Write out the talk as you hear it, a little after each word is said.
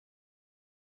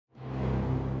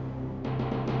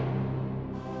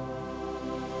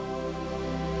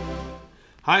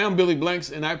Hi, I'm Billy Blanks,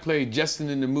 and I play Justin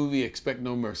in the movie Expect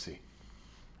No Mercy.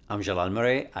 I'm Jalal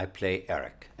Merhi. I play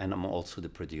Eric, and I'm also the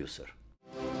producer.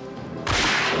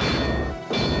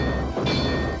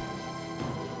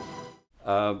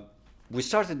 We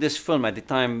started this film at the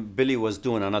time Billy was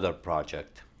doing another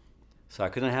project, so I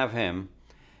couldn't have him.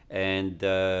 And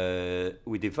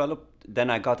we developed,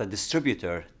 then I got a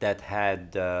distributor that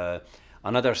had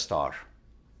another star,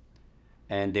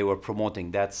 and they were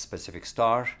promoting that specific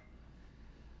star.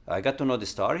 I got to know the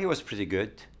star. He was pretty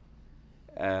good.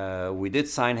 We did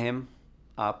sign him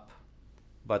up,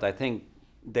 but I think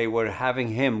they were having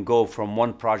him go from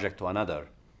one project to another.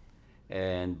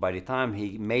 And by the time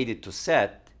he made it to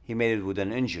set, he made it with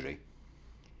an injury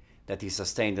that he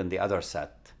sustained in the other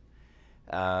set.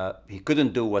 He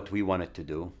couldn't do what we wanted to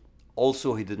do.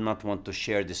 Also, he did not want to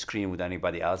share the screen with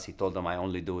anybody else. He told them, I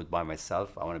only do it by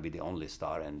myself. I want to be the only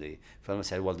star in the film. I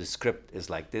said, well, the script is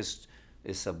like this.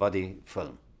 It's a buddy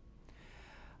film.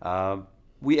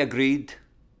 We agreed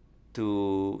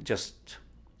to just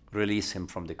release him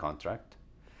from the contract.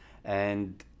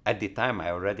 And at the time, I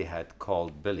already had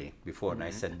called Billy before, and I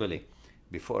said, Billy,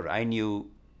 before I knew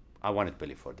I wanted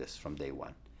Billy for this from day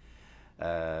one.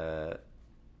 I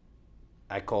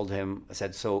called him, I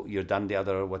said, so you're done the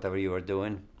other, whatever you were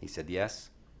doing? He said,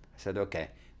 yes. I said, okay,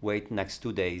 wait next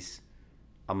 2 days.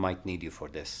 I might need you for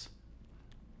this.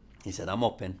 He said, I'm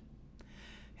open.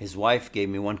 His wife gave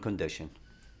me one condition.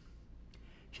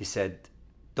 She said,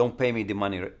 don't pay me the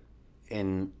money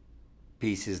in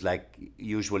pieces like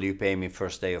usually you pay me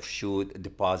first day of shoot,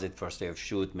 deposit, first day of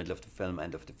shoot, middle of the film,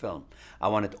 end of the film. I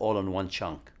want it all in one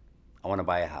chunk. I want to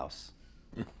buy a house.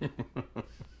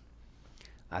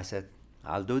 I said,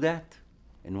 I'll do that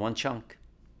in one chunk.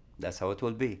 That's how it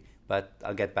will be. But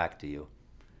I'll get back to you.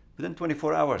 Within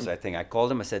 24 hours, I think, I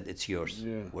called him. I said, it's yours.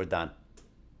 Yeah. We're done.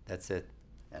 That's it.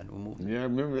 And we moved. Yeah, I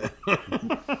remember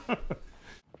that.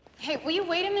 Hey, will you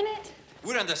wait a minute?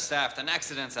 We're understaffed and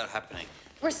accidents are happening.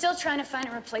 We're still trying to find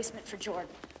a replacement for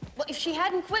Jordan. Well, if she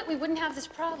hadn't quit, we wouldn't have this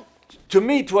problem. To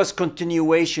me, it was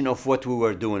continuation of what we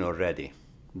were doing already.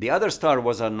 The other star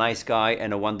was a nice guy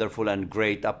and a wonderful and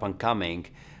great up and coming,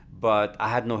 but I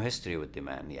had no history with the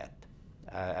man yet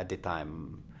at the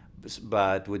time.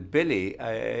 But with Billy,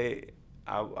 I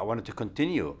wanted to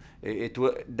continue.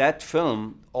 That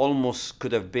film almost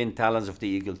could have been Talons of the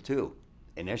Eagle 2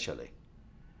 initially.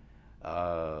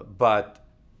 But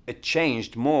it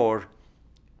changed more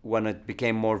when it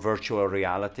became more virtual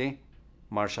reality,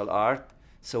 martial art.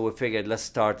 So we figured, let's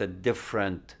start a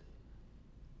different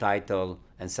title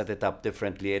and set it up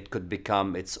differently. It could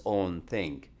become its own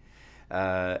thing.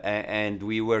 And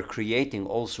we were creating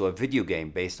also a video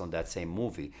game based on that same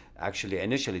movie. Actually,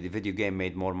 initially, the video game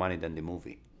made more money than the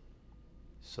movie.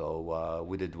 So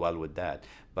we did well with that.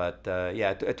 But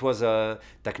yeah, it was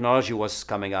technology was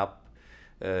coming up.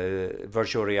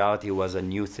 Virtual reality was a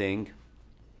new thing.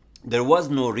 There was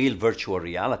no real virtual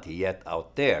reality yet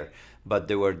out there, but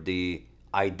there were the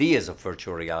ideas of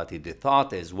virtual reality. The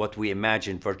thought is what we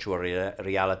imagined virtual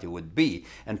reality would be.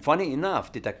 And funny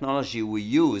enough, the technology we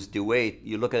use, the way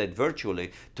you look at it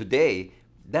virtually today,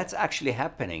 that's actually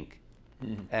happening.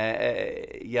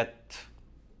 Yet,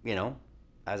 you know,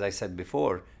 as I said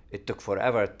before, it took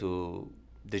forever to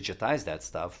digitize that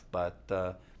stuff,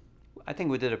 but I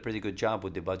think we did a pretty good job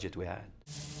with the budget we had.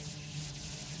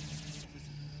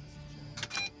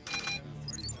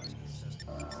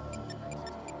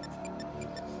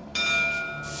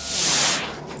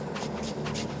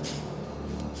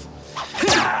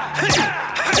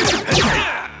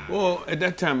 Well, at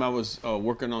that time, I was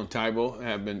working on Taibo. I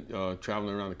had been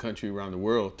traveling around the country, around the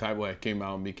world. Taibo had came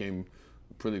out and became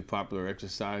pretty popular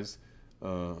exercise.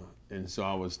 And so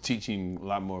I was teaching a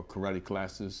lot more karate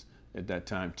classes at that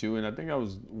time too. And I think I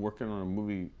was working on a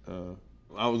movie.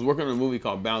 I was working on a movie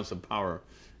called Balance of Power,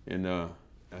 and I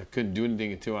couldn't do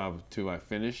anything until I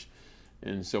finished.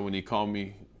 And so when he called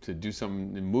me to do something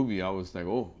in the movie, I was like,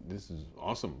 "Oh, this is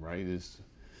awesome, right?"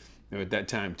 At that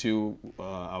time too,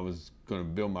 I was going to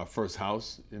build my first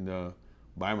house and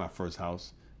buy my first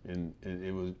house, and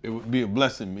it would be a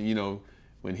blessing, you know,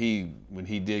 when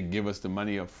he did give us the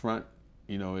money up front.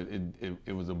 You know,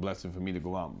 it was a blessing for me to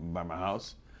go out and buy my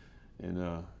house,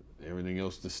 and everything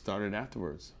else just started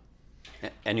afterwards.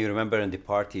 And you remember in the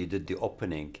party you did the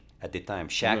opening at the time.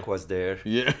 Shaq was there.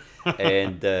 Yeah.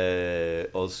 And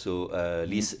also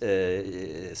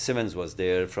Simmons was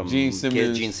there from Gene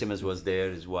Simmons. Gene Simmons was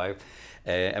there, his wife.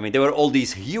 I mean, there were all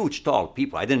these huge, tall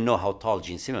people. I didn't know how tall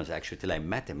Gene Simmons was actually till I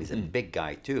met him. He's a big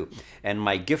guy too. And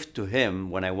my gift to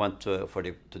him when I went to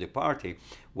the party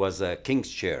was a king's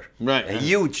chair, Right. a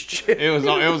huge chair. It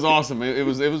was awesome. It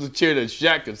was a chair that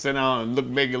Shaq could sit down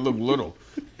and make it look little.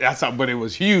 That's how, but it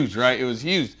was huge, right? It was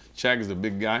huge. Shaq is a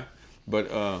big guy, but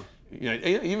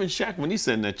even Shaq when he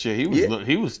sat in that chair,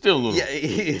 he was still little. Yeah,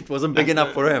 it wasn't big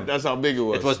enough for him. That's how big it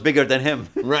was. It was bigger than him.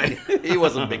 Right. He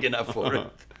wasn't big enough for it.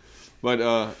 But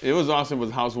it was awesome. It was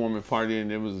a housewarming party,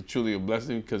 and it was truly a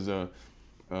blessing because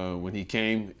when he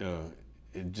came,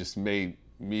 it just made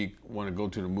me want to go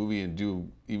to the movie and do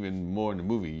even more in the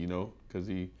movie, because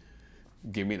he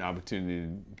gave me an opportunity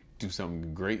to do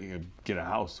something great and get a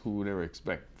house. Who would ever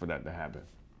expect for that to happen?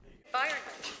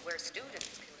 Environment where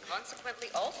students can consequently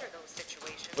alter those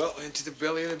situations Well, into the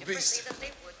belly of the beast. differently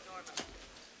than they would normally.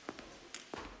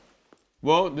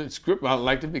 Well, the script, I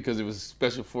liked it because it was a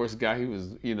special force guy. He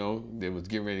was, they was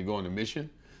getting ready to go on a mission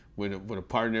with a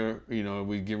partner.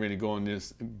 We get ready to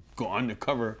go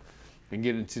undercover and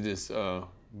get into this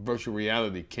virtual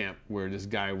reality camp where this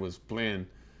guy was playing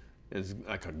as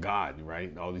like a god,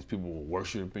 right? All these people were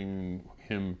worshiping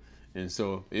him. And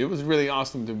so it was really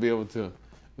awesome to be able to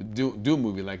do a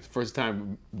movie. Like the first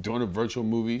time doing a virtual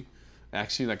movie,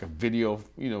 actually like a video,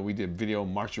 we did video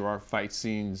martial art fight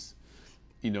scenes,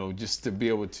 just to be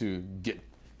able to get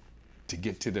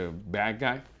to the bad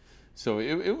guy. So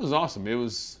it was awesome. It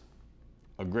was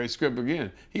a great script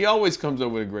again. He always comes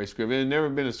up with a great script. There's never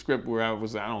been a script where I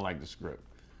don't like the script,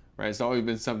 right? It's always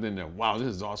been something that, wow, this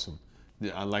is awesome.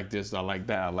 I like this, I like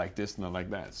that, I like this, and I like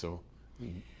that. So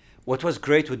What was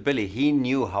great with Billy, he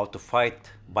knew how to fight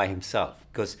by himself.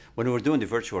 Because when we were doing the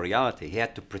virtual reality, he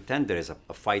had to pretend there is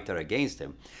a fighter against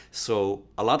him. So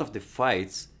a lot of the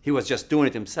fights, he was just doing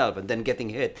it himself and then getting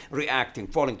hit, reacting,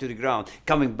 falling to the ground,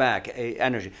 coming back,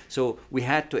 energy. So we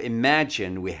had to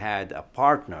imagine we had a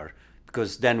partner,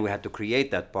 because then we had to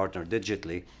create that partner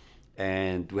digitally,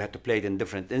 and we had to play it in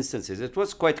different instances. It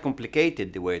was quite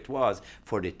complicated the way it was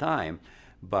for the time,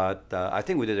 but I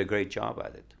think we did a great job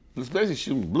at it. it was basically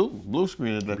shooting blue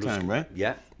screen at that time, right?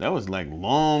 Yeah. That was like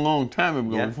long time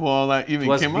ago Yeah. before all that even It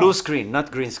was came blue out. screen, not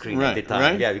green screen at Right, the time.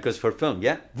 right. Yeah, because for film,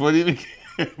 yeah. Before it even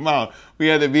came out, we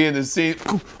had to be in the scene.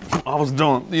 I was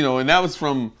doing, and that was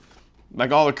from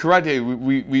like all the karate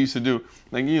we used to do.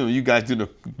 Like, you guys do the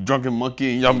drunken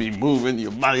monkey and y'all be moving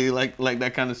your body like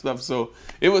that kind of stuff. So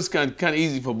it was kind of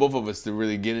easy for both of us to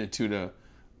really get into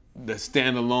the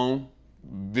standalone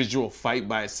visual fight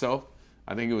by itself.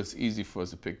 I think it was easy for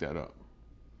us to pick that up.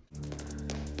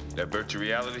 That virtual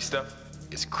reality stuff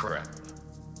is crap.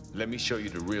 Let me show you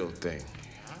the real thing.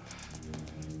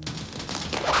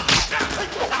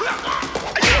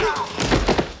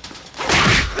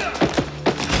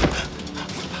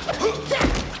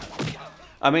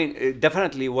 I mean,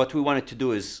 definitely what we wanted to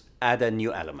do is add a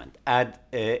new element, add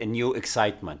a new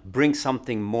excitement, bring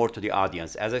something more to the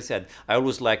audience. As I said, I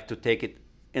always like to take it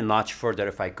a notch further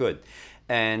if I could.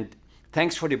 And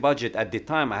thanks for the budget. At the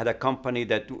time, I had a company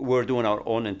that were doing our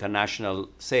own international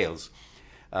sales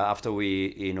after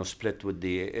we split with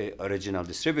the original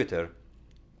distributor.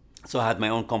 So I had my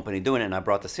own company doing it, and I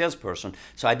brought a salesperson.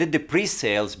 So I did the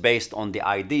pre-sales based on the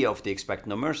idea of the Expect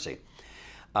No Mercy.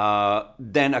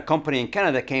 Then a company in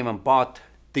Canada came and bought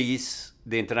the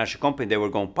international company. They were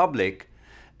going public.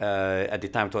 At the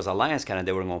time, it was Alliance Canada.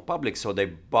 They were going public. So they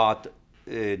bought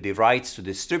the rights to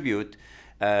distribute,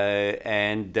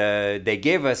 and they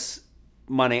gave us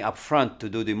money up front to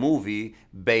do the movie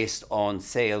based on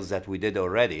sales that we did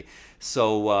already.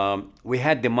 So we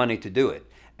had the money to do it.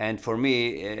 And for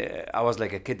me, I was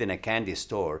like a kid in a candy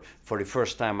store. For the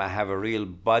first time, I have a real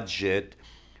budget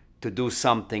to do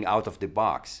something out of the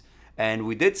box. And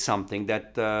we did something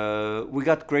that we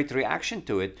got great reaction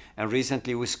to it. And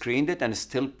recently we screened it, and it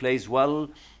still plays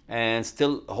well and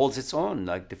still holds its own.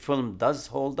 Like, the film does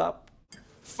hold up.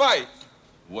 Fight!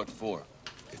 What for?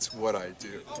 It's what I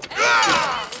do.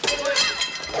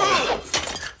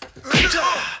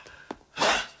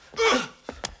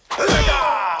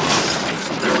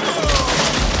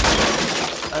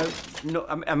 No,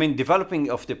 I mean, developing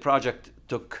of the project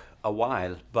took a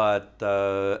while, but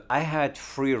I had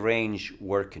free range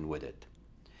working with it.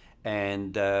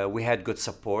 And we had good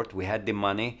support, we had the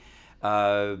money.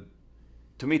 To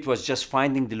me, it was just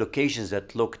finding the locations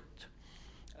that looked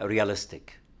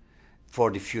realistic for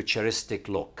the futuristic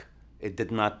look. It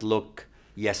did not look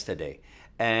yesterday.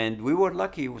 And we were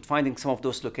lucky with finding some of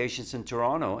those locations in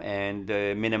Toronto, and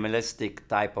minimalistic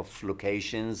type of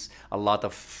locations, a lot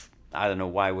of I don't know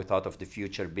why we thought of the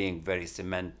future being very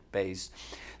cement-based.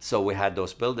 So we had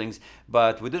those buildings,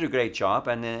 but we did a great job.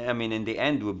 And I mean, in the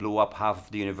end, we blew up half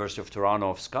of the University of Toronto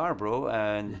of Scarborough,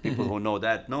 and people who know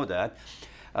that know that.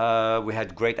 We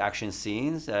had great action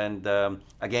scenes, and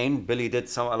again, Billy did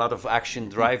a lot of action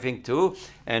driving too.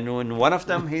 And in one of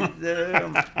them,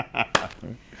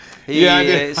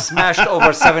 he smashed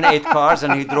over 7, 8 cars,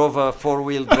 and he drove a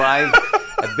 4-wheel drive,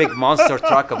 a big monster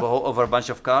truck over a bunch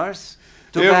of cars.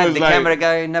 Too bad the camera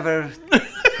guy never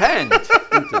panned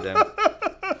into them.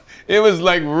 It was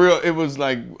like real. It was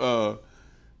like,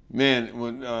 man,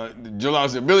 when Jalal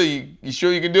said, "Billy, you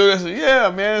sure you can do this?" I said, "Yeah,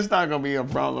 man, it's not gonna be a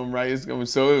problem, right?" It's gonna.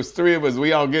 So it was 3 of us.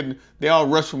 They all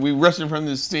rushed. We rushing from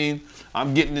this scene.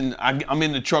 I'm getting in. I'm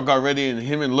in the truck already, and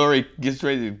him and Laurie gets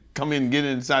ready to come in, get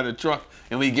inside the truck,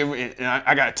 and we get. And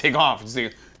I gotta take off and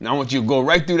say, "Now I want you to go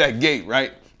right through that gate,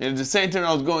 right?" And at the same time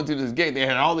I was going through this gate, they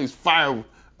had all these fire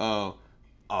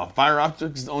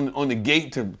objects on the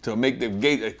gate to make the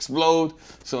gate explode.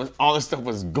 So all this stuff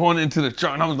was going into the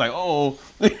truck, and I was like, "Oh."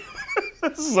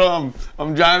 So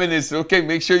I'm driving. It's okay.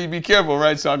 Make sure you be careful,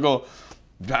 right? So I go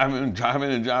driving.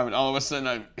 All of a sudden,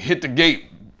 I hit the gate.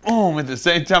 Boom! At the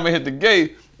same time I hit the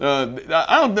gate, I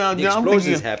don't know. The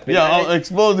explosions happened. Yeah,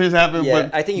 explosions happened. Yeah,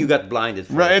 but I think you got blinded.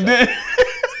 Right,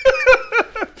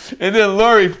 and then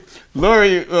Laurie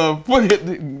foot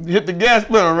hit the gas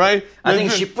pedal, right? I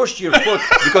think she pushed your foot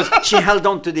because she held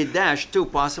on to the dash too,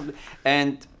 possibly.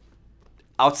 And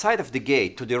outside of the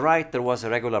gate, to the right, there was a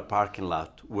regular parking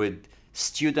lot with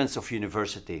students of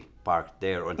university parked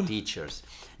there, or teachers.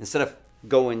 Instead of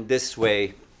going this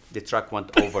way, the truck went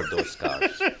over those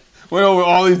cars. Went over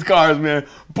all these cars, man.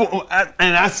 Boom,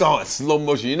 and I saw it slow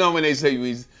motion. You know when they say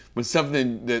when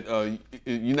something that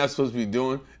you're not supposed to be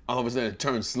doing, all of a sudden it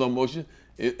turns slow motion?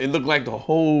 It looked like the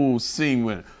whole scene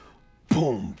went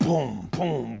boom, boom,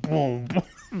 boom, boom,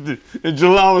 boom. And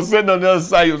Jalal was sitting on the other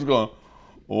side. He was going,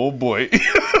 "Oh boy."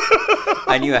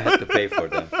 I knew I had to pay for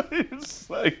them. It's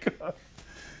like,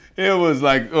 it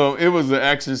was an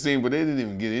action scene, but they didn't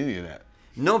even get any of that.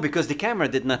 No, because the camera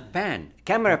did not pan.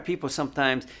 Camera people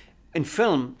sometimes, in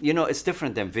film, it's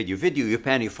different than video. Video, you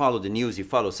pan, you follow the news, you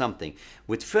follow something.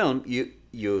 With film,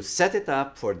 you set it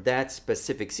up for that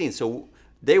specific scene. So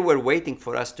they were waiting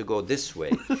for us to go this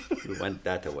way. We went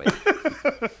that way.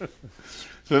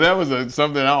 So that was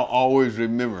something I'll always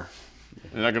remember.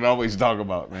 And I can always talk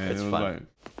about, man. It's it was fun. Like,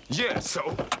 Yeah,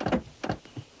 so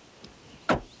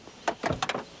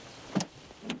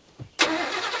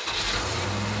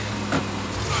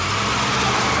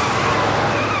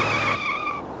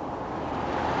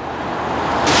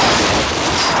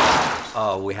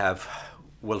We have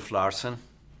Wolf Larson.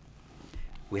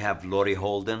 We have Laurie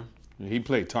Holden. he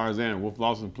played Tarzan. Wolf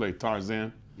Lawson played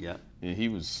Tarzan. Yeah. And he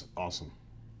was awesome.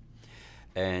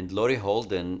 And Laurie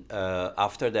Holden,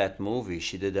 after that movie,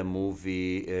 she did a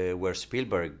movie where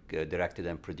Spielberg directed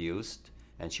and produced,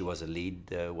 and she was a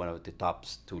lead, one of the top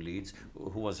 2 leads.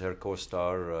 Who was her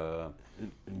co-star?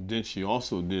 And then she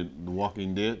also did The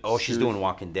Walking Dead. Oh, she's series. doing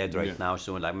Walking Dead right Yeah. now.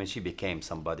 She became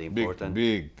somebody Big, important.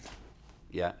 big,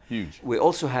 Yeah. huge. We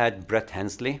also had Brett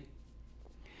Hensley.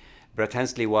 Brett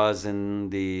Hensley was in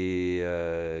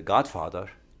The Godfather,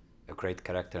 a great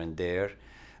character in there.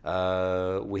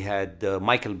 We had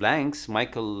Michael Blanks,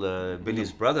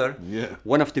 Billy's brother. Yeah.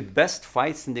 One of the best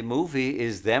fights in the movie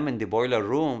is them in the boiler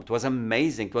room. It was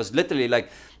amazing. It was literally like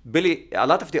Billy. A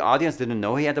lot of the audience didn't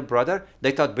know he had a brother.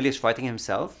 They thought Billy was fighting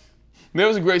himself. That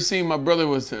was a great scene. My brother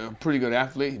was a pretty good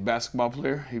athlete, basketball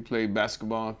player. He played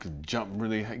basketball, could jump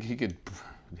really. He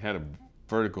had a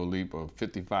vertical leap of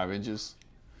 55 inches,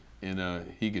 and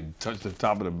he could touch the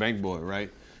top of the bankboard,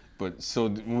 right? But so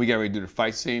when we got ready to do the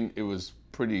fight scene, it was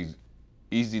pretty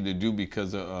easy to do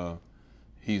because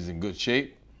he's in good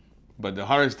shape. But the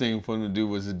hardest thing for him to do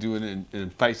was to do it in a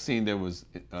fight scene that was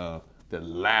that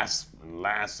lasts.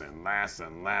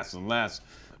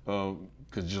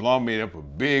 Because Jalal made up a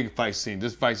big fight scene.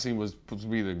 This fight scene was supposed to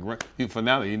be the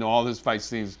finale. You know, all his fight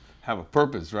scenes have a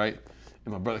purpose, right?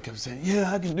 And my brother kept saying,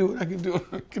 "Yeah, I can do it. I can do it.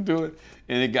 I can do it."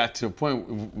 And it got to a point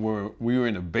where we were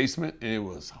in the basement and it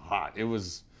was hot. It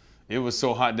was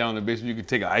so hot down in the basement, you could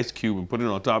take an ice cube and put it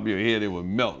on top of your head, it would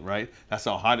melt, right? That's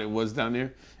how hot it was down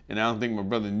there. And I don't think my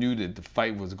brother knew that the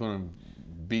fight was going to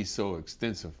be so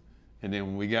extensive. And then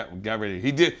when we got ready,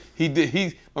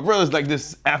 my brother's like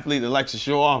this athlete that likes to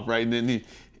show off, right? And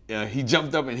then he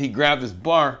jumped up and he grabbed his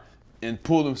bar and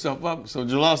pulled himself up. So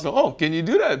Jalal said, "Oh, can you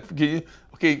do that? Can you?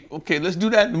 Okay, let's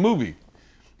do that in the movie."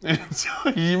 And so,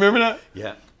 you remember that?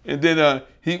 Yeah. And then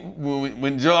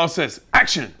when Jalal says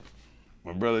action,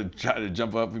 my brother tried to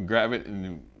jump up and grab it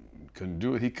and couldn't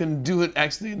do it. He couldn't do it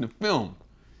actually in the film.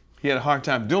 he had a hard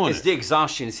time doing It's it. the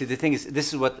exhaustion. See, the thing is,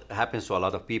 this is what happens to a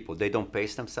lot of people. They don't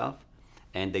pace themselves,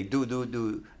 and they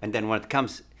do, and then when it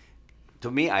comes to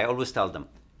me, I always tell them,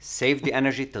 save the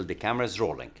energy till the camera is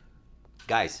rolling.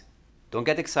 Guys, don't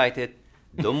get excited.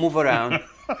 Don't move around.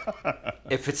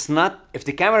 If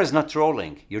the camera is not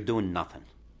rolling, you're doing nothing.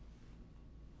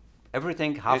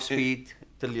 Everything half speed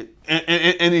till you.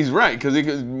 And he's right,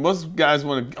 because most guys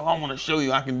want to, I want to show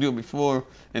you I can do it before,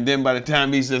 and then by the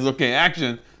time he says, okay,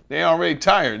 action, they're already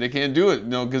tired. They can't do it,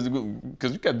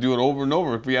 because you got to do it over and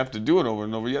over. If we have to do it over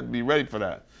and over, you have to be ready for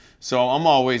that. So I'm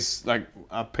always like,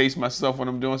 I pace myself when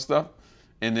I'm doing stuff,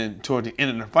 and then toward the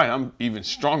end of the fight, I'm even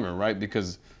stronger, right?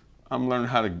 Because I learned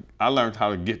how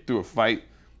to get through a fight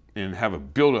and have a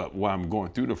build up while I'm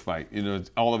going through the fight.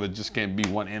 All of it just can't be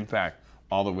one impact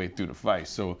all the way through the fight.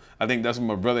 So I think that's what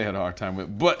my brother had a hard time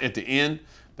with. But at the end,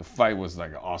 the fight was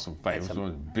like an awesome fight. It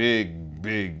was a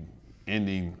big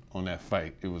ending on that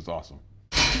fight. It was awesome.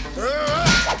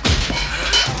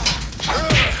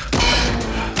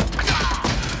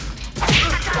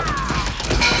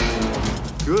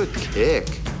 Good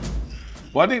kick.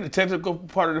 Well, I think the technical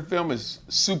part of the film is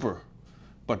super,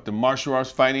 but the martial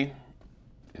arts fighting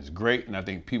is great, and I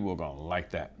think people are gonna like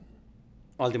that.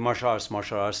 All the martial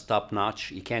arts, top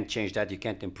notch. You can't change that. You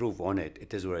can't improve on it.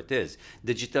 It is where it is.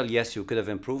 Digital, yes, you could have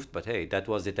improved, but hey, that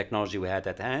was the technology we had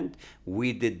at hand.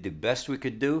 We did the best we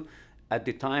could do at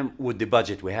the time with the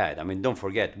budget we had. I mean, don't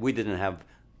forget, we didn't have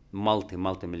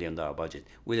multi-million-dollar budget.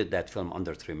 We did that film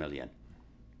under $3 million,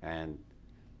 and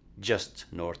just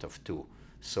north of 2.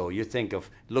 So you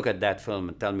look at that film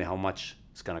and tell me how much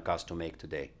it's gonna cost to make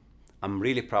today. I'm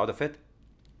really proud of it.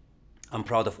 I'm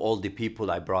proud of all the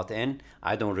people I brought in.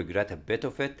 I don't regret a bit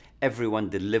of it. Everyone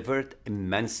delivered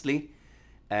immensely.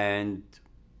 And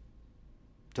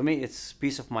to me, it's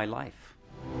piece of my life.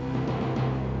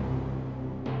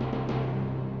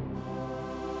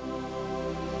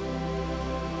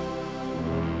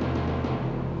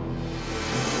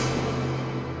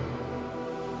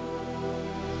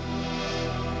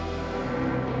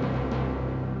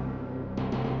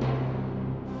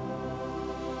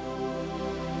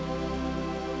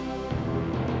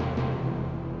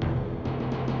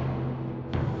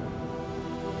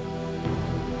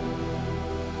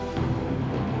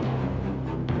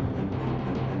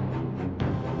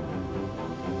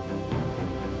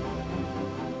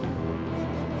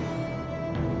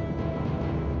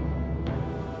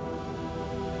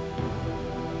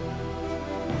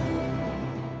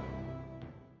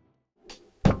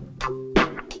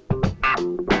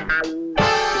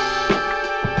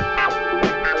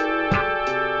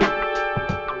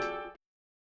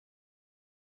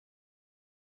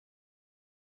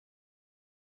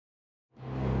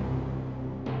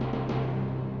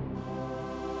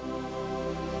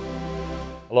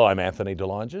 Hello, I'm Anthony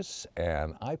DeLongis,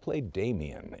 and I play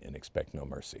Damien in Expect No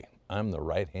Mercy. I'm the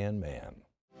right-hand man.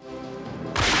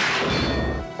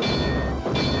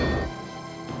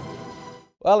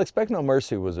 Well, Expect No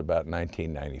Mercy was about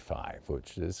 1995,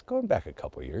 which is going back a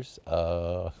couple years.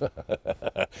 I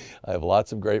have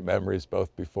lots of great memories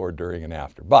both before, during, and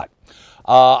after. But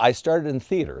I started in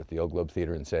theater at the Old Globe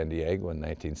Theater in San Diego in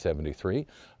 1973.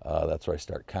 That's where I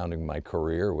start counting my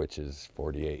career, which is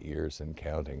 48 years and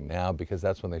counting now, because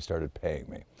that's when they started paying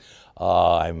me.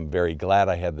 I'm very glad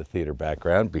I had the theater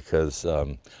background, because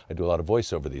I do a lot of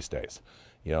voiceover these days.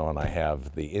 And I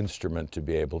have the instrument to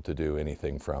be able to do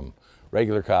anything from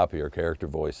regular copy or character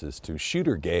voices to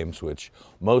shooter games, which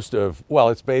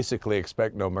it's basically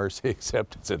Expect No Mercy,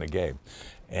 except it's in a game.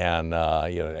 And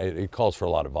it calls for a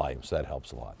lot of volume, so that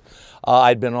helps a lot.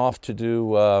 I'd been off to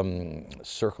do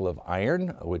Circle of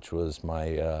Iron, which was it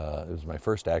was my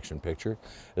first action picture.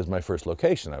 It was my first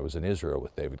location. I was in Israel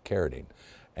with David Carradine.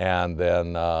 And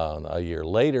then a year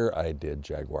later, I did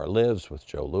Jaguar Lives with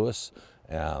Joe Louis,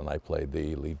 and I played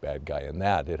the lead bad guy in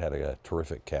that. It had a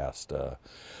terrific cast.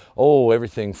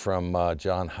 Everything from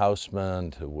John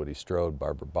Houseman to Woody Strode,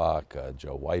 Barbara Bach,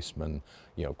 Joe Weissman.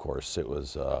 Of course, it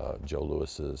was Joe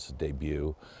Louis's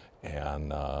debut. And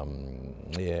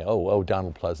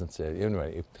Donald Pleasance.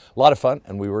 Anyway, a lot of fun,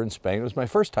 and we were in Spain. It was my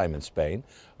first time in Spain.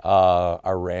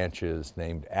 Our ranch is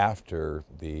named after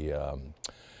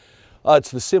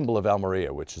it's the symbol of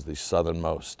Almeria, which is the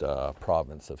southernmost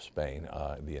province of Spain.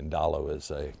 The Indalo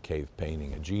is a cave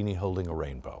painting, a genie holding a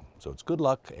rainbow. So it's good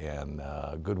luck and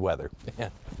good weather.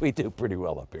 We do pretty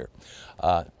well up here,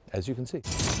 as you can see.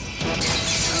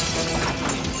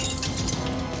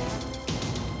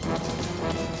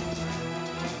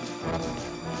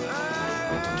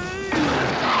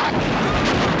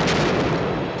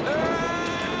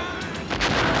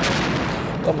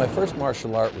 Well, my first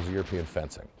martial art was European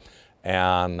fencing.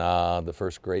 And the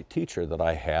first great teacher that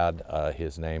I had,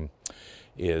 his name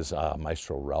is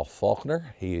Maestro Ralph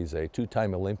Faulkner. He's a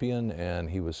two-time Olympian, and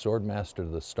he was Swordmaster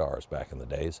of the Stars back in the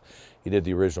days. He did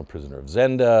the original Prisoner of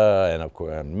Zenda, and of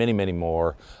course, many, many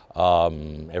more.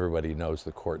 Everybody knows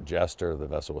the Court Jester, the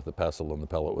vessel with the pestle and the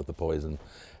pellet with the poison.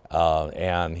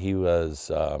 And he was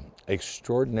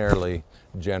extraordinarily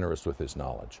generous with his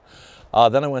knowledge.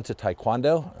 Then I went to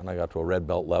Taekwondo, and I got to a red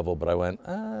belt level, but I went,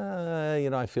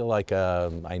 I feel like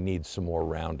I need some more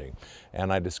rounding.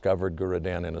 And I discovered Guru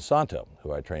Dan Inosanto,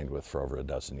 who I trained with for over a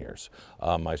dozen years.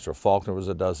 Maestro Faulkner was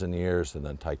a dozen years, and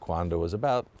then Taekwondo was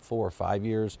about 4 or 5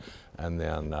 years, and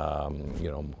then,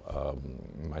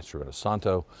 Maestro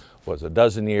Inosanto was a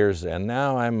dozen years, and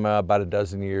now I'm about a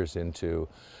dozen years into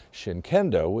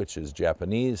Shinkendo, which is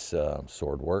Japanese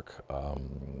sword work,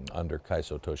 under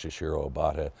Kaiso Toshishiro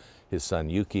Obata, his son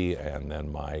Yuki, and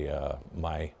then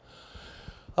my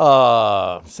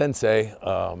sensei,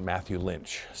 Matthew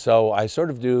Lynch. So I sort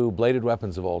of do bladed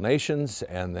weapons of all nations,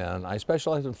 and then I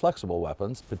specialize in flexible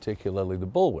weapons, particularly the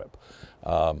bullwhip.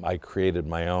 I created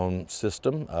my own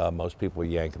system. Most people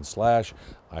yank and slash.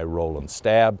 I roll and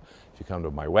stab. If you come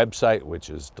to my website, which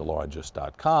is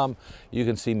delongis.com, you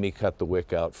can see me cut the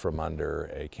wick out from under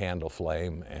a candle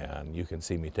flame, and you can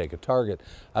see me take a target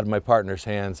out of my partner's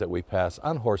hands that we pass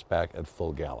on horseback at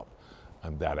full gallop.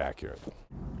 I'm that accurate.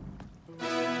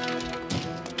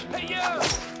 Hey, you!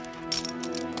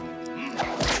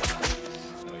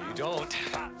 No, you don't.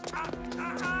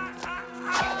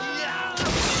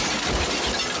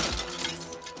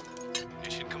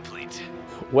 Mission complete.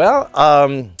 Well,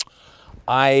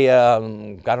 I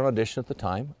got an audition at the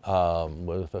time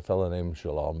with a fellow named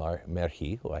Jalal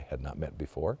Merhi, who I had not met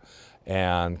before,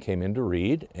 and came in to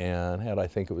read, and I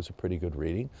think it was a pretty good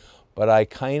reading. But I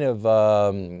kind of,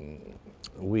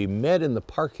 we met in the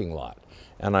parking lot,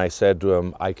 and I said to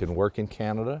him, I can work in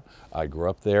Canada. I grew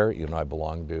up there. I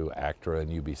belong to ACTRA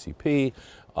and UBCP,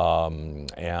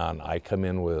 and I come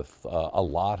in with a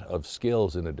lot of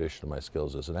skills in addition to my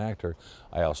skills as an actor.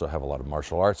 I also have a lot of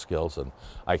martial arts skills, and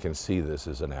I can see this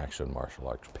as an action martial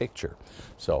arts picture.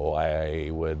 So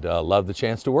I would love the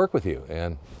chance to work with you,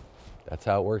 and that's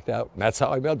how it worked out. And that's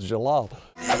how I met Jalal.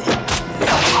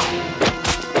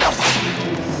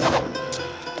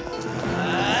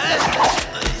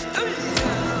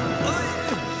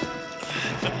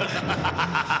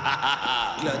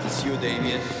 Glad to see you,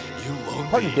 Damien.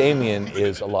 Part of Damien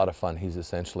is a lot of fun. He's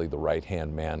essentially the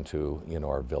right-hand man to,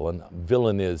 our villain.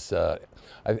 Villain is,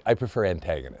 I prefer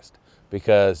antagonist,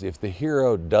 because if the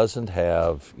hero doesn't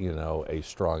have, a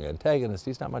strong antagonist,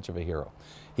 he's not much of a hero.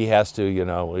 He has to,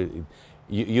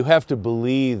 you have to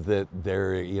believe that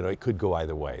it could go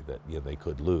either way, that they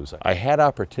could lose. I had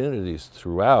opportunities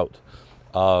throughout.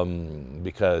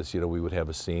 Because we would have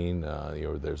a scene,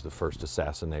 there's the first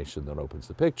assassination that opens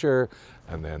the picture,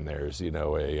 and then there's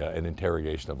an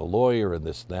interrogation of a lawyer and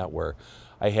this and that, where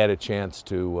I had a chance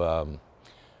to,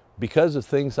 because of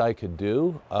things I could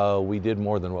do, we did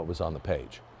more than what was on the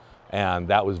page, and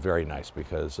that was very nice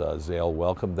because Zale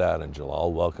welcomed that and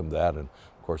Jalal welcomed that, and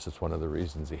of course it's one of the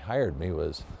reasons he hired me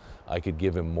was I could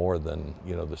give him more than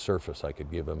the surface. I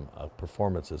could give him a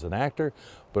performance as an actor,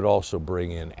 but also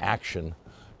bring in action,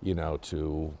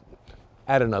 to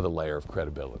add another layer of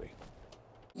credibility.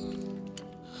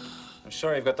 I'm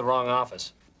sorry, you've got the wrong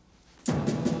office.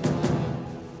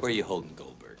 Where are you holding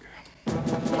Goldberger?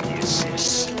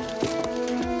 Yes.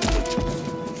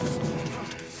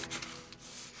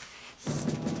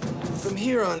 From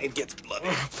here on, it gets bloody.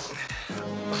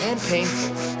 And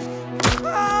painful.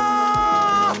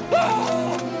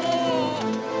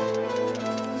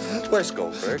 Where's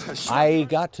Goldberg? I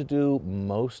got to do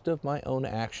most of my own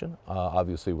action,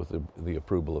 obviously with the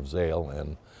approval of Zale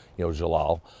and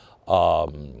Jalal.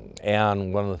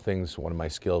 And one of my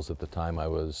skills at the time, I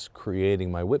was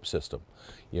creating my whip system.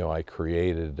 I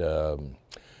created.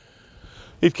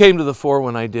 It came to the fore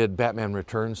when I did Batman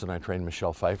Returns, and I trained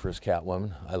Michelle Pfeiffer as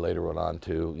Catwoman. I later went on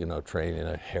to, train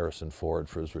Harrison Ford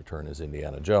for his return as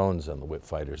Indiana Jones, and the Whip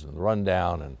Fighters in the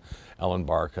Rundown, and Ellen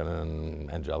Barkin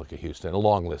and Angelica Houston, a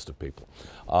long list of people.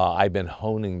 I've been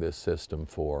honing this system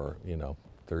for,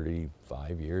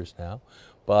 35 years now,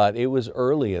 but it was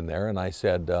early in there, and I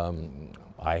said,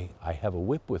 I have a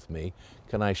whip with me.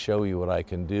 Can I show you what I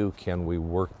can do? Can we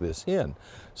work this in?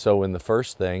 So in the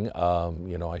first thing,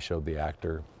 I showed the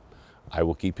actor I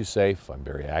will keep you safe. I'm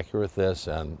very accurate with this.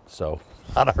 And so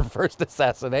on our first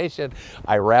assassination,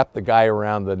 I wrap the guy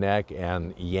around the neck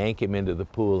and yank him into the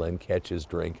pool and catch his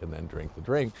drink and then drink the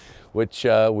drink, which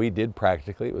we did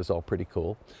practically. It was all pretty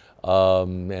cool.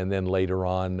 And then later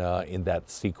on in that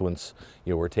sequence,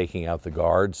 we're taking out the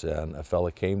guards, and a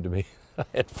fella came to me. I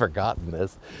had forgotten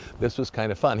this. This was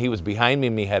kind of fun. He was behind me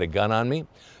and he had a gun on me.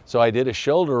 So I did a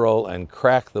shoulder roll and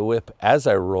cracked the whip as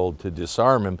I rolled to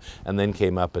disarm him, and then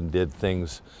came up and did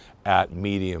things at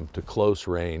medium to close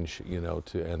range,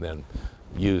 and then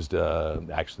used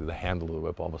actually the handle of the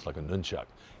whip almost like a nunchuck,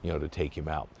 to take him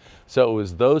out. So it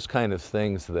was those kind of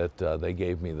things that they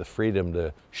gave me the freedom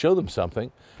to show them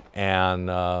something. And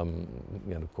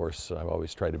of course, I've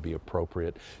always tried to be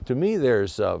appropriate. To me,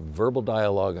 there's verbal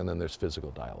dialogue and then there's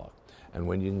physical dialogue. And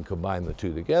when you can combine the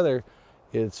two together,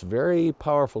 it's a very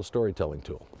powerful storytelling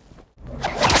tool.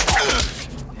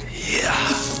 Yeah.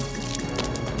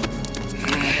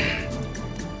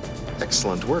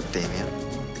 Excellent work, Damien.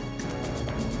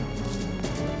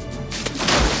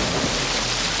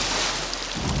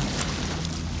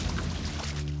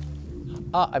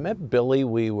 I met Billy.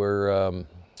 We were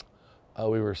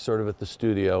sort of at the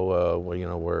studio,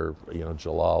 where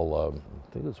Jalal,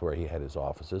 I think it was where he had his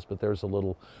offices, but there was a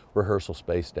little rehearsal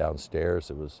space downstairs.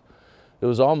 It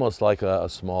was almost like a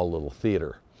small little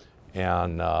theater.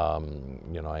 And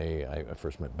I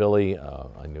first met Billy.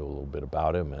 I knew a little bit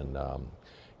about him, and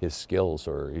his skills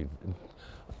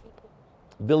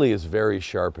Billy is very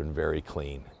sharp and very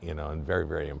clean, and very,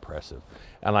 very impressive.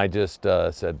 And I just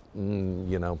said,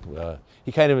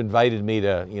 he kind of invited me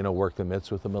to, work the mitts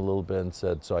with him a little bit, and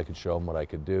said so I could show him what I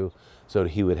could do, so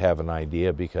he would have an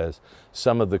idea, because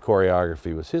some of the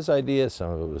choreography was his idea,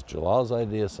 some of it was Jalal's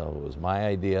idea, some of it was my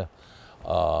idea.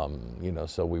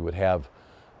 So we would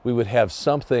have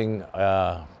something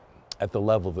at the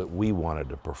level that we wanted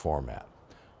to perform at,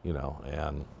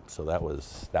 and so that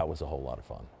was a whole lot of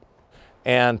fun.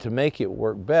 And to make it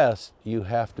work best, you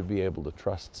have to be able to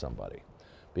trust somebody,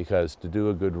 because to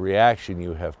do a good reaction,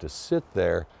 you have to sit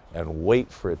there and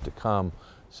wait for it to come,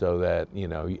 so that,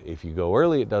 if you go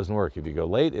early, it doesn't work. If you go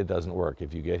late, it doesn't work.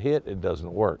 If you get hit, it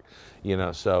doesn't work.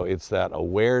 So it's that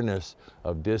awareness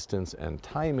of distance and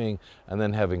timing, and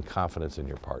then having confidence in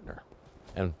your partner.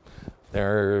 And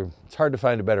it's hard to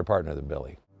find a better partner than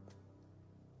Billy.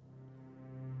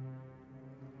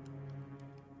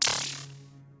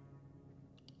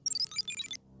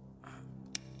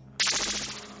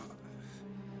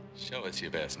 Show us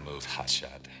your best moves,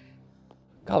 hotshot.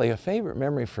 Golly, a favorite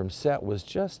memory from set was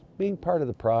just being part of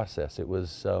the process. It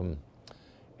was a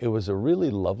really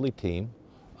lovely team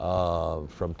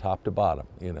from top to bottom.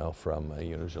 From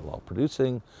Jalal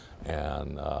producing,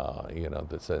 and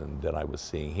then I was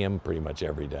seeing him pretty much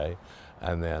every day,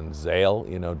 and then Zale,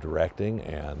 directing,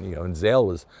 and Zale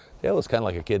was kind of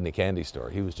like a kid in a candy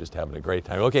store. He was just having a great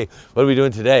time. Okay, what are we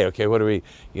doing today? Okay, what are we,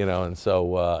 and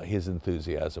so his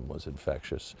enthusiasm was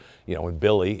infectious. And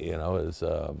Billy, is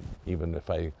even if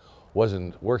I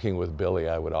wasn't working with Billy,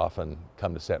 I would often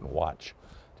come to set and watch,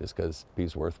 just because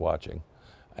he's worth watching.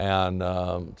 And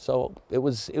so it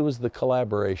was the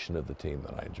collaboration of the team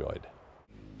that I enjoyed.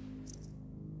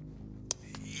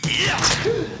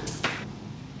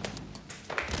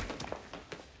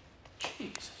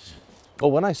 Jesus.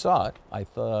 Well, when I saw it, I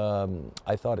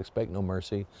thought Expect No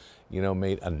Mercy,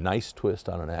 made a nice twist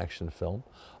on an action film.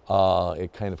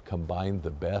 It kind of combined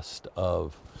the best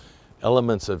of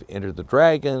elements of Enter the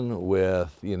Dragon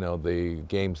with, the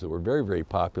games that were very, very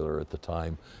popular at the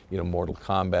time, Mortal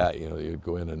Kombat, you'd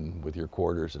go in and with your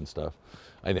quarters and stuff.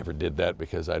 I never did that,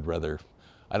 because I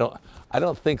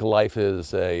don't think life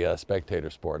is a spectator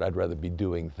sport. I'd rather be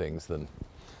doing things than,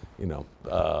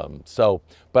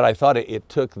 but I thought it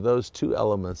took those two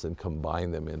elements and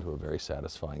combined them into a very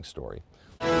satisfying story.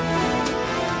 You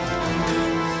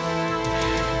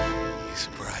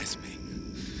surprised me.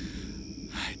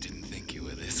 I didn't think you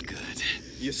were this good.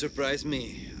 You surprised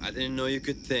me. I didn't know you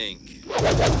could think.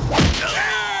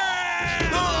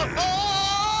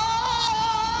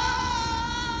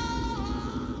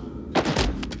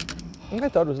 I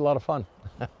thought it was a lot of fun.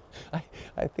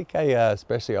 I think I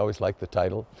especially always liked the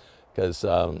title, because,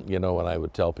 when I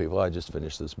would tell people, I just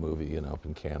finished this movie, up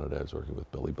in Canada. I was working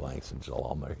with Billy Blanks and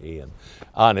Jalal Merhi,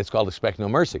 and it's called Expect No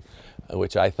Mercy,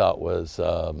 which I thought was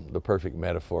the perfect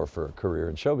metaphor for a career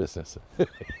in show business.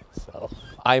 So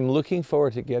I'm looking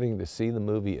forward to getting to see the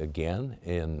movie again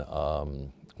in,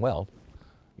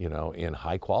 in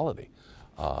high quality,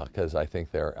 because I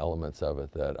think there are elements of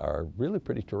it that are really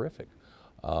pretty terrific.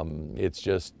 It's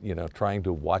just, trying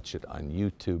to watch it on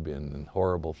YouTube and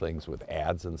horrible things with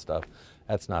ads and stuff.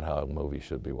 That's not how a movie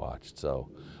should be watched. So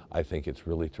I think it's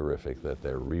really terrific that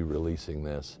they're re-releasing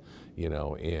this, in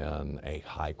a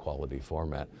high quality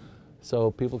format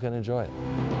so people can enjoy it.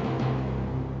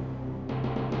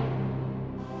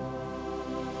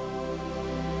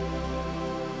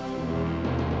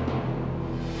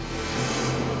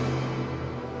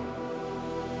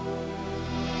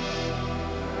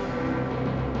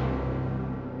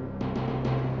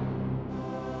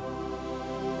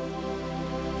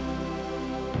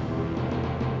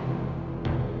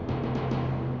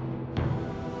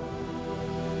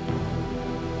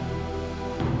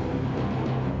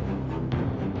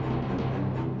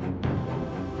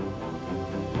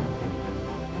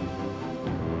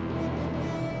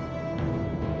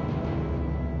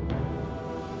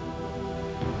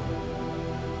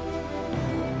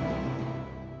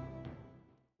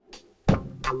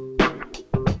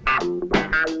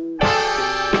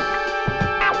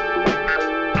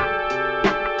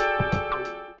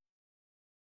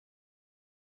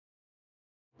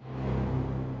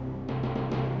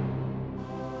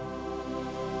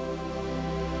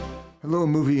 Hello,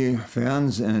 movie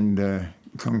fans and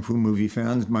Kung Fu movie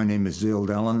fans. My name is Zale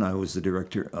Dalen. I was the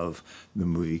director of the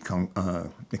movie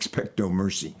Expect No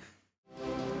Mercy.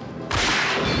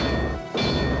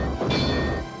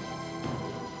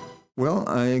 Well,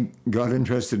 I got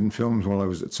interested in films while I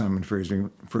was at Simon Fraser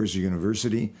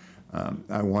University. I thought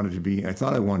I wanted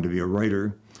to be a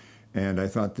writer, and I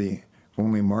thought the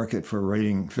only market for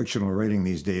writing, fictional writing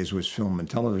these days, was film and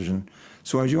television.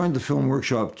 So I joined the film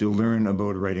workshop to learn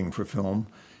about writing for film,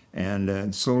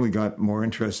 and slowly got more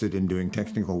interested in doing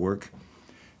technical work,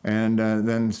 and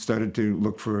then started to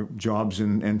look for jobs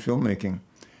in filmmaking.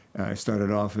 I started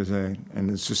off as an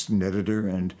assistant editor,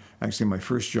 and actually my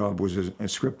first job was as a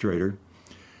script writer.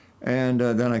 And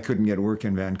then I couldn't get work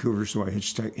in Vancouver, so I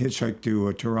hitchhiked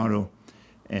to Toronto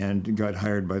and got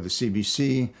hired by the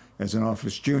CBC as an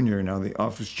office junior. Now, the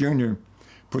office junior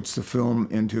puts the film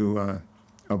into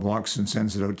a box and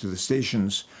sends it out to the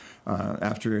stations.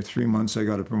 After 3 months, I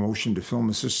got a promotion to film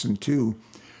assistant 2.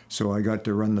 So I got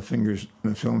to run the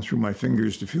film through my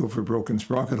fingers to feel for broken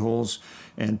sprocket holes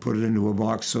and put it into a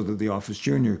box so that the office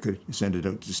junior could send it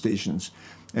out to stations.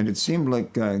 And it seemed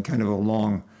like kind of a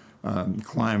long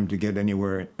climb to get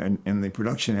anywhere in the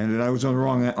production end. And I was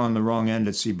on the wrong end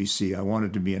at CBC. I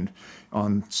wanted to be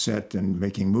on set and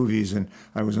making movies, and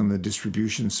I was on the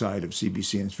distribution side of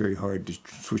CBC, and it's very hard to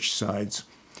switch sides.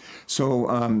 So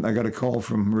I got a call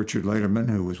from Richard Leiterman,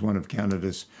 who was one of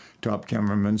Canada's top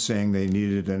cameramen, saying they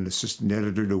needed an assistant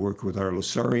editor to work with Arlo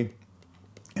Sari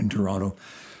in Toronto.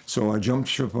 So I jumped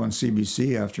ship on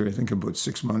CBC after, I think, about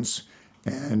 6 months,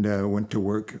 and went to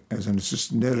work as an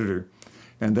assistant editor.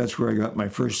 And that's where I got my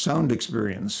first sound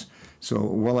experience. So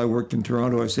while I worked in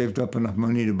Toronto, I saved up enough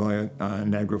money to buy a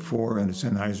Niagara 4 and a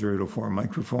Sennheiser 804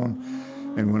 microphone.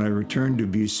 And when I returned to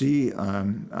BC,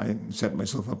 I set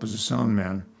myself up as a sound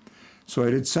man. So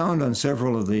I did sound on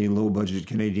several of the low-budget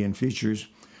Canadian features,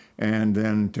 and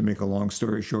then, to make a long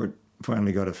story short,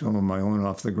 finally got a film of my own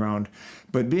off the ground.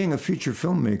 But being a feature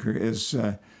filmmaker is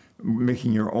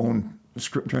making your own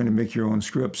trying to make your own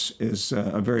scripts is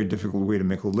a very difficult way to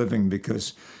make a living,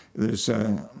 because there's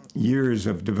years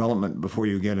of development before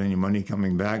you get any money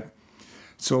coming back.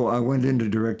 So I went into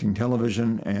directing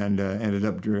television and ended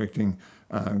up directing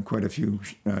quite a few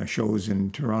shows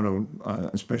in Toronto,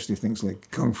 especially things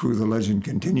like Kung Fu: The Legend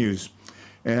Continues,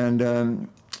 and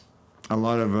a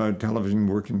lot of television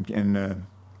work in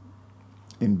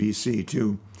BC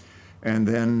too. And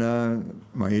then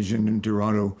my agent in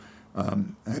Toronto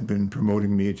had been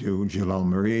promoting me to Jalal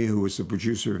Merhi, who was the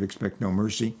producer of Expect No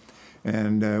Mercy.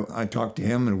 And I talked to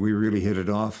him, and we really hit it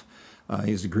off.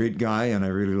 He's a great guy, and I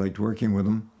really liked working with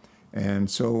him. And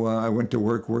so I went to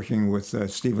work working with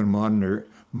Stephen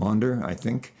Monder, I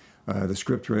think, the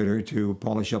scriptwriter, to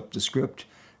polish up the script.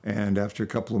 And after a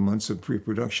couple of months of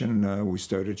pre-production, we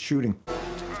started shooting.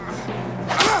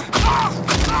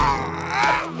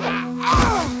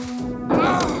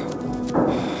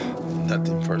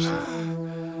 Nothing personal.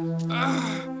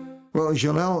 Well,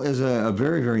 Jalal is a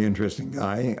very, very interesting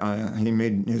guy. He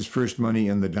made his first money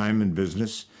in the diamond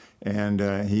business, and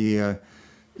he's a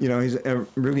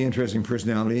really interesting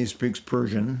personality. He speaks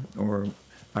Persian, or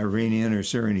Iranian, or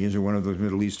Syrianese, or one of those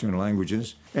Middle Eastern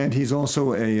languages. And he's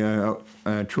also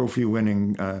a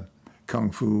trophy-winning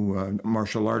kung fu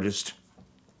martial artist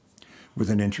with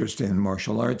an interest in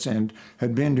martial arts, and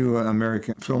had been to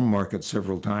American film market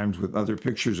several times with other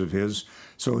pictures of his,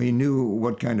 so he knew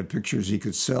what kind of pictures he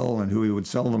could sell and who he would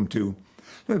sell them to.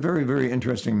 a very, very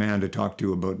interesting man to talk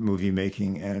to about movie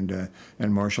making and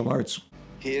martial arts.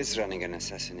 He is running an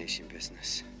assassination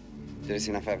business. There is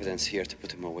enough evidence here to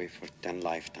put him away for 10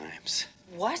 lifetimes.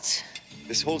 What?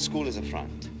 This whole school is a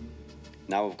front.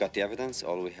 Now we've got the evidence,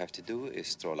 all we have to do is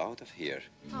stroll out of here.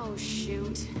 Oh,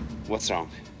 shoot. What's wrong?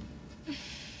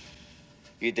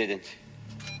 You didn't.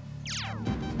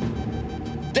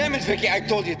 Damn it, Vicky, I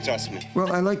told you to trust me.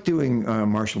 Well, I like doing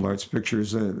martial arts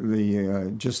pictures.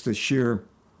 Just the sheer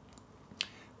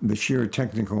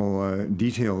technical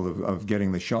detail of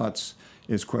getting the shots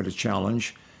is quite a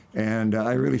challenge, and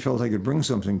I really felt I could bring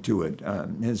something to it.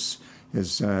 His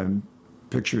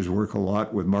pictures work a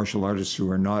lot with martial artists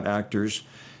who are not actors,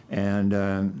 and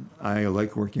I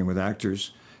like working with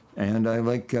actors, and I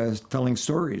like telling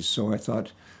stories. So I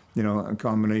thought, a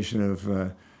combination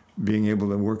of being able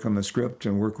to work on the script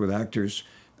and work with actors,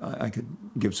 I could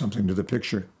give something to the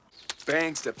picture.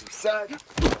 Bang, step to the side.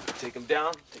 Take him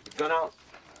down, take the gun out.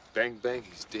 Bang, bang,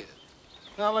 he's dead.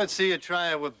 Now let's see you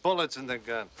try it with bullets in the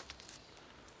gun.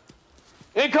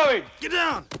 Incoming! Get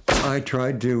down! I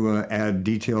tried to add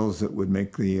details that would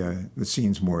make the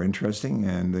scenes more interesting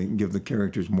and give the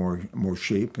characters more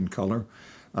shape and color.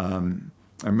 I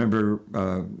remember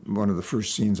one of the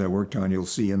first scenes I worked on, you'll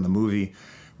see in the movie,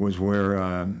 was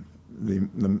where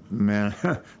the man,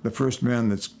 the first man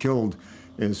that's killed,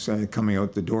 is coming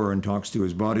out the door and talks to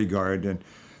his bodyguard, and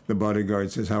the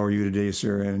bodyguard says, "How are you today,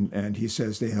 sir?" And he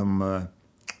says to him,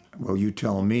 "Well, you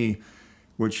tell me,"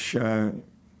 which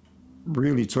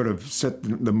really sort of set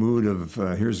the mood of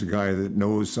here's a guy that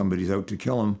knows somebody's out to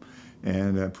kill him,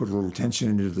 and put a little tension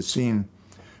into the scene.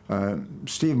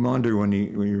 Steve Monder, when he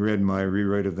read my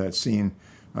rewrite of that scene,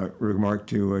 remarked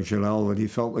to Jalal that he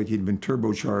felt like he'd been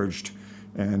turbocharged,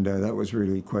 and that was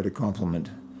really quite a compliment.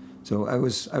 So I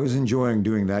was enjoying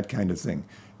doing that kind of thing,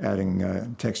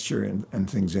 adding texture and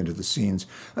things into the scenes.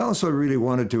 I also really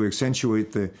wanted to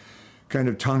accentuate the kind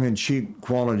of tongue-in-cheek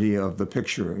quality of the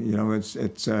picture.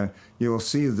 It's you'll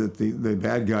see that the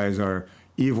bad guys are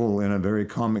evil in a very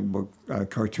comic book,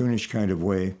 cartoonish kind of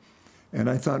way. And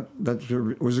I thought that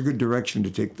was a good direction to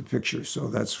take the picture, so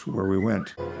that's where we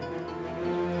went.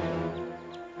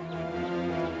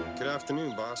 Good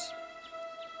afternoon, boss.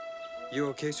 You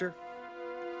okay, sir?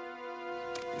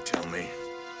 You tell me.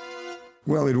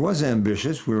 Well, it was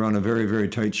ambitious. We were on a very, very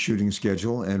tight shooting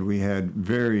schedule, and we had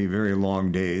very, very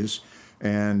long days.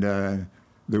 And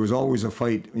there was always a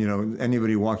fight.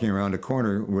 Anybody walking around a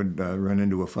corner would run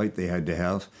into a fight they had to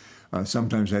have.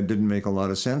 Sometimes that didn't make a lot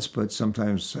of sense, but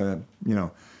sometimes,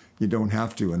 you don't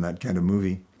have to in that kind of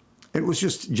movie. It was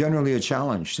just generally a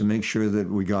challenge to make sure that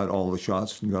we got all the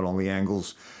shots and got all the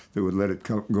angles that would let it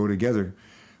go together.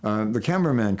 The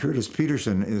cameraman, Curtis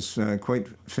Peterson, is quite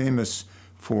famous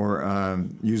for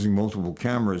using multiple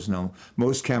cameras. Now,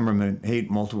 most cameramen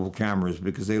hate multiple cameras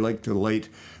because they like to light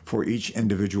for each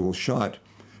individual shot.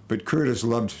 But Curtis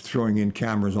loved throwing in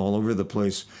cameras all over the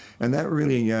place, and that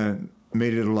really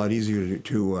made it a lot easier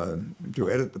to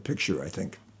edit the picture, I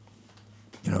think.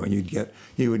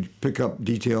 He would pick up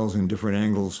details in different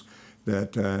angles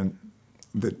that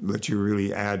let you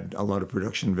really add a lot of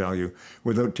production value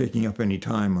without taking up any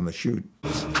time on the shoot.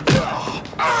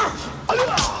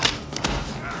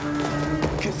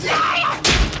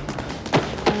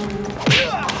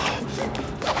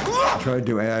 Tried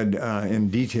to add in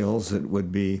details that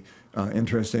would be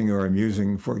interesting or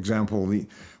amusing. For example,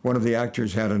 one of the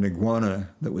actors had an iguana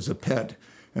that was a pet,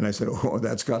 and I said, "Oh,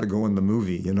 that's got to go in the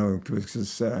movie,"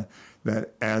 because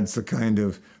that adds the kind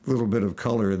of little bit of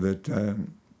color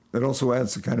that also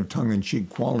adds the kind of tongue-in-cheek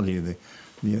quality.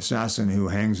 The assassin who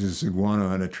hangs his iguana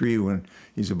on a tree when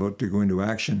he's about to go into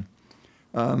action.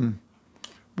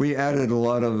 We added a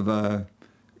lot of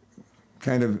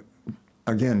kind of,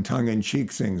 again,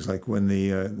 tongue-in-cheek things, like when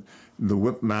the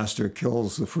whip master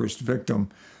kills the first victim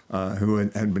who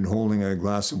had been holding a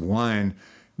glass of wine.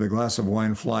 The glass of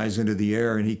wine flies into the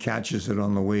air and he catches it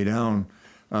on the way down.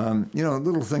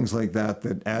 Little things like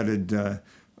that added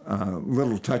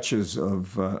little touches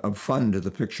of fun to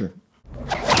the picture.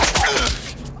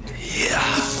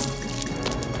 Yeah.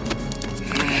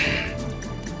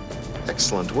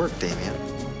 Excellent work, Damien.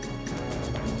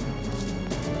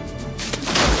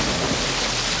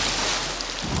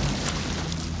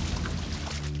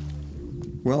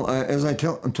 Well, as I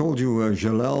told you,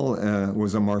 Jalal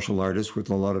was a martial artist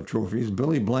with a lot of trophies.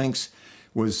 Billy Blanks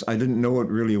was, I didn't know it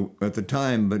really at the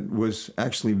time, but was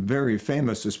actually very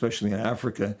famous, especially in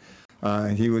Africa.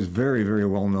 He was very, very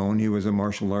well known. He was a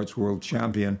martial arts world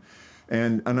champion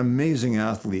and an amazing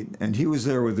athlete. And he was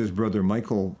there with his brother,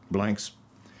 Michael Blanks.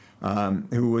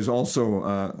 who was also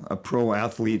a pro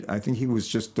athlete. I think he was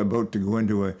just about to go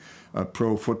into a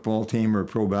pro football team or a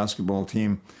pro basketball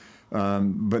team.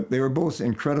 But they were both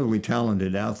incredibly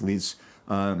talented athletes,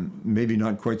 maybe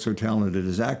not quite so talented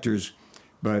as actors,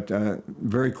 but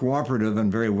very cooperative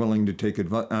and very willing to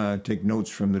take notes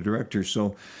from the director.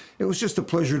 So it was just a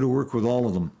pleasure to work with all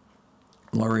of them.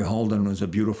 Laurie Halden was a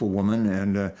beautiful woman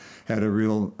and had a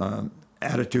real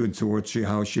attitude towards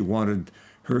how she wanted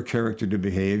her character to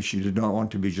behave. She did not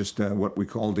want to be just what we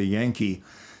called a Yankee,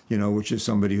 which is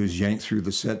somebody who's yanked through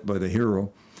the set by the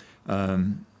hero.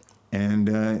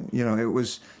 It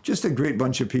was just a great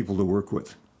bunch of people to work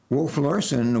with. Wolf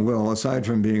Larsen, well, aside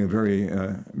from being a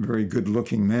very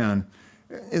good-looking man,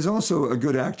 is also a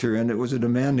good actor, and it was a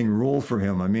demanding role for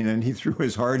him. I mean, and he threw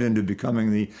his heart into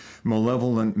becoming the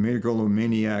malevolent,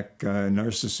 megalomaniac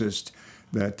narcissist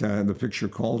that the picture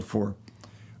called for.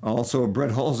 Also,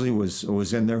 Brett Halsey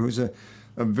was in there, who's a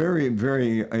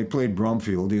he played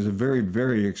Bromfield. He's a very,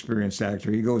 very experienced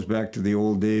actor. He goes back to the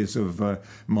old days of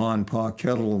Ma and Pa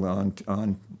Kettle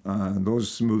on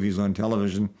those movies on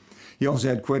television. He also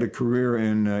had quite a career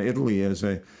in Italy as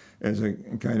a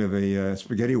kind of a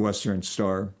spaghetti western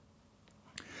star.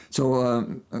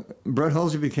 So Brett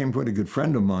Halsey became quite a good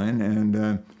friend of mine,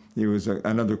 and he was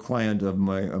another client of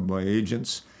my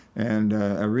agents. And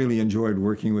I really enjoyed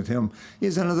working with him.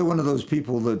 He's another one of those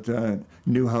people that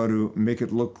knew how to make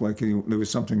it look like there was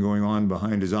something going on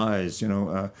behind his eyes.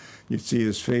 You'd see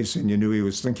his face and you knew he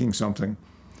was thinking something.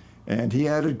 And he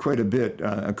added quite a bit,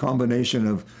 a combination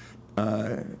of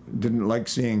didn't like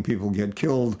seeing people get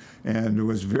killed and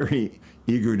was very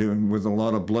eager with a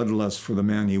lot of bloodlust for the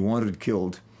man he wanted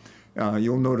killed.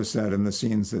 You'll notice that in the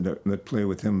scenes that play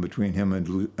with him, between him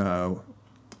and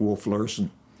Wolf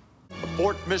Larsen.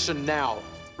 Abort mission now.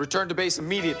 Return to base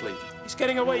immediately. He's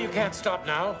getting away. You can't stop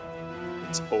now.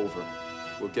 It's over.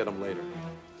 We'll get him later.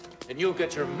 And you'll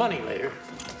get your money later.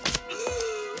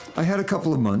 I had a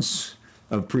couple of months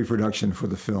of pre-production for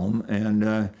the film,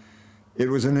 and it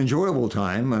was an enjoyable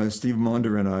time. Steve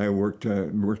Monder and I worked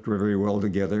very well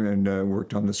together and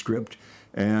worked on the script.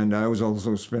 And I was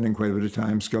also spending quite a bit of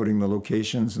time scouting the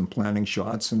locations and planning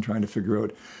shots and trying to figure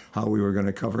out how we were going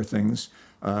to cover things.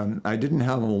 I didn't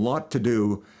have a lot to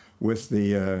do with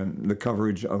the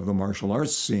coverage of the martial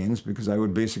arts scenes because I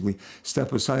would basically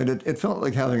step aside. It felt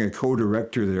like having a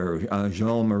co-director there.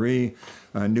 Jalal Merhi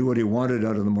knew what he wanted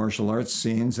out of the martial arts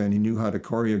scenes, and he knew how to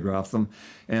choreograph them.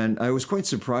 And I was quite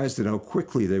surprised at how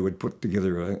quickly they would put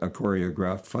together a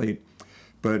choreographed fight.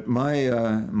 But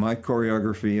my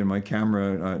choreography and my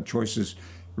camera choices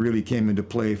really came into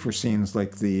play for scenes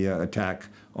like the attack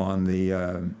on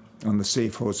the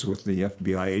safe house with the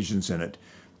FBI agents in it.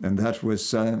 And that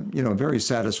was, very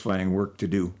satisfying work to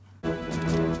do.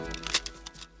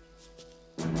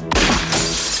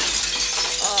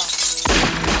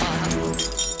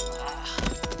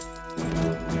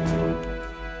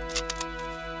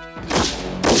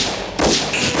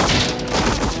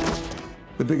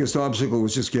 The biggest obstacle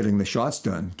was just getting the shots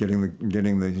done,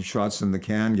 getting the shots in the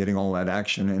can, getting all that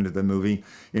action into the movie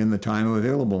in the time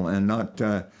available, and not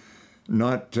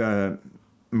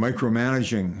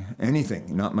micromanaging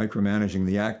anything, not micromanaging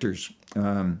the actors.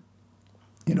 There's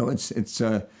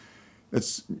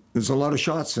a lot of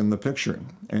shots in the picture,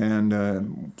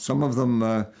 and some of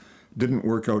them didn't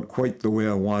work out quite the way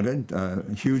I wanted. A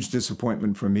huge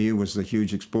disappointment for me was the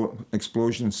huge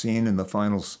explosion scene in the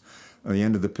finals, the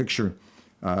end of the picture,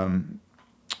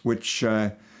 which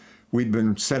we'd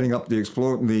been setting up the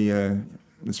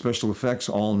special effects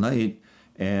all night,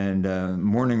 and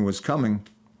morning was coming.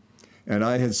 And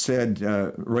I had said,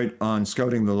 right on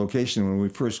scouting the location, when we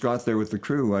first got there with the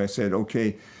crew, I said,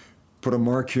 okay, put a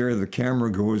mark here, the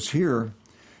camera goes here.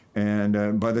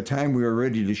 And by the time we were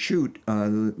ready to shoot,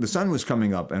 the sun was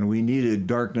coming up, and we needed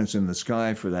darkness in the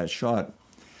sky for that shot.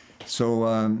 So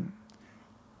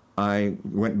I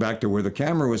went back to where the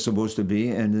camera was supposed to be,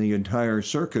 and the entire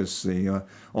circus,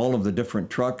 all of the different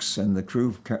trucks and the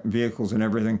crew vehicles and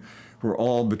everything were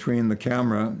all between the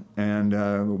camera and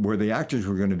where the actors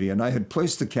were going to be. And I had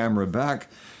placed the camera back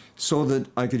so that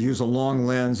I could use a long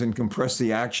lens and compress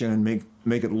the action and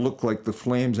make it look like the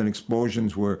flames and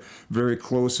explosions were very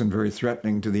close and very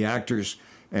threatening to the actors.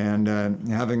 And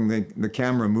having the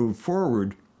camera move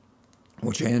forward,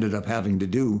 which I ended up having to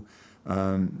do,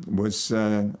 was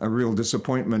a real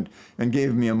disappointment and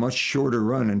gave me a much shorter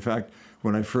run. In fact,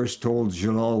 when I first told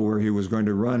Jalal where he was going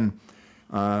to run,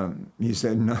 he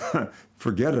said, no,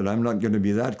 forget it, I'm not going to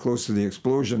be that close to the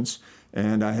explosions.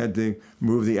 And I had to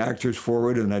move the actors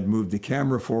forward, and I'd moved the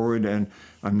camera forward, and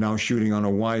I'm now shooting on a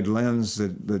wide lens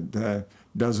that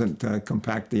doesn't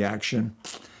compact the action.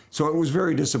 So it was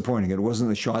very disappointing. It wasn't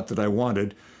the shot that I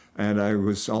wanted, and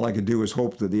all I could do was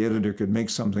hope that the editor could make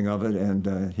something of it,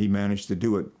 and he managed to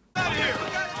do it.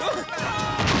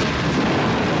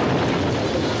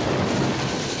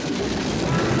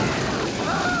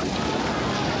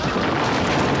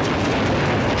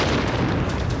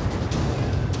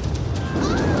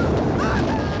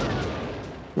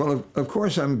 Well, of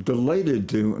course, I'm delighted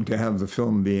to have the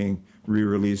film being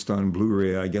re-released on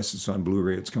Blu-ray. I guess it's on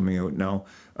Blu-ray. It's coming out now.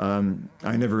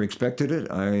 I never expected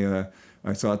it.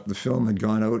 I thought the film had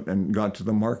gone out and got to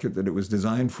the market that it was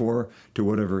designed for, to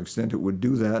whatever extent it would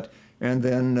do that, and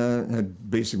then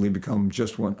had basically become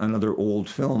just another old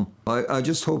film. I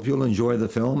just hope you'll enjoy the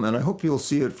film, and I hope you'll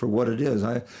see it for what it is.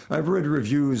 I've read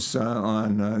reviews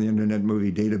on the Internet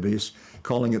Movie Database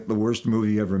calling it the worst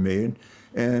movie ever made.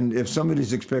 And if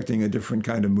somebody's expecting a different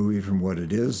kind of movie from what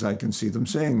it is, I can see them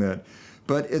saying that.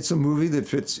 But it's a movie that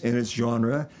fits in its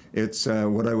genre. It's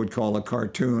what I would call a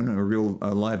cartoon, a real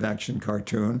live-action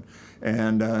cartoon.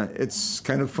 And it's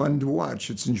kind of fun to watch.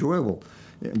 It's enjoyable.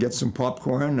 Get some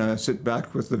popcorn, sit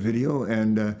back with the video,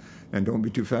 and don't be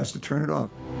too fast to turn it off.